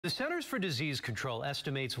The Centers for Disease Control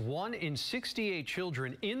estimates 1 in 68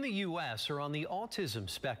 children in the U.S. are on the autism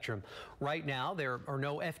spectrum. Right now, there are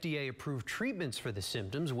no FDA-approved treatments for the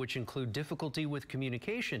symptoms, which include difficulty with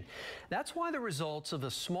communication. That's why the results of a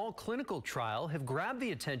small clinical trial have grabbed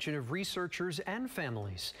the attention of researchers and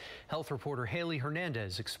families. Health reporter Haley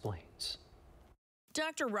Hernandez explains.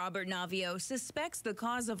 Dr. Robert Navio suspects the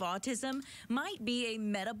cause of autism might be a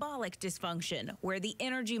metabolic dysfunction where the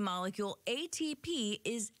energy molecule ATP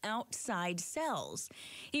is outside cells.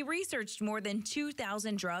 He researched more than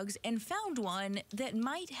 2,000 drugs and found one that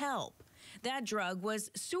might help. That drug was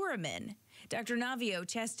Suramin. Dr. Navio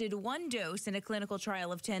tested one dose in a clinical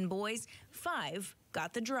trial of 10 boys. 5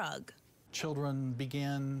 got the drug. Children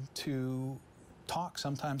began to talk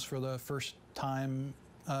sometimes for the first time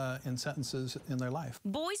in sentences in their life.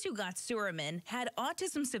 Boys who got Suramin had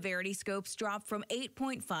autism severity scopes drop from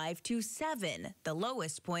 8.5 to 7, the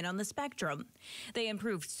lowest point on the spectrum. They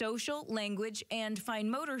improved social, language, and fine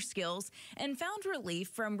motor skills and found relief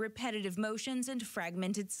from repetitive motions and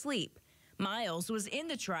fragmented sleep. Miles was in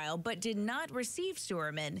the trial but did not receive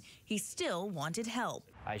Suramin. He still wanted help.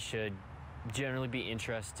 I should generally be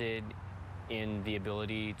interested in the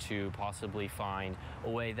ability to possibly find a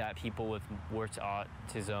way that people with worse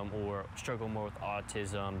autism or struggle more with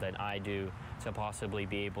autism than I do to possibly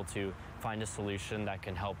be able to find a solution that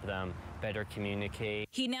can help them better communicate.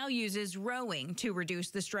 He now uses rowing to reduce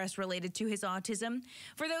the stress related to his autism.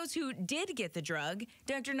 For those who did get the drug,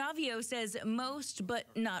 Dr. Navio says most but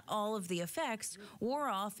not all of the effects wore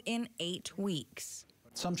off in 8 weeks.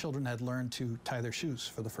 Some children had learned to tie their shoes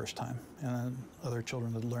for the first time, and other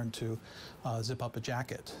children had learned to zip up a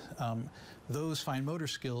jacket. Those fine motor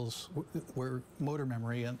skills were motor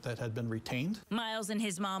memory that had been retained. Miles and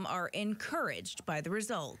his mom are encouraged by the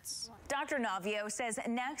results. Dr. Navio says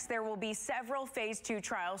next there will be several phase 2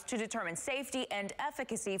 trials to determine safety and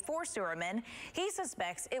efficacy for Suramin. He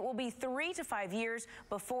suspects it will be 3 to 5 years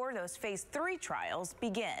before those phase 3 trials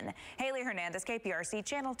begin. Haley Hernandez, KPRC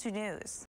Channel 2 News.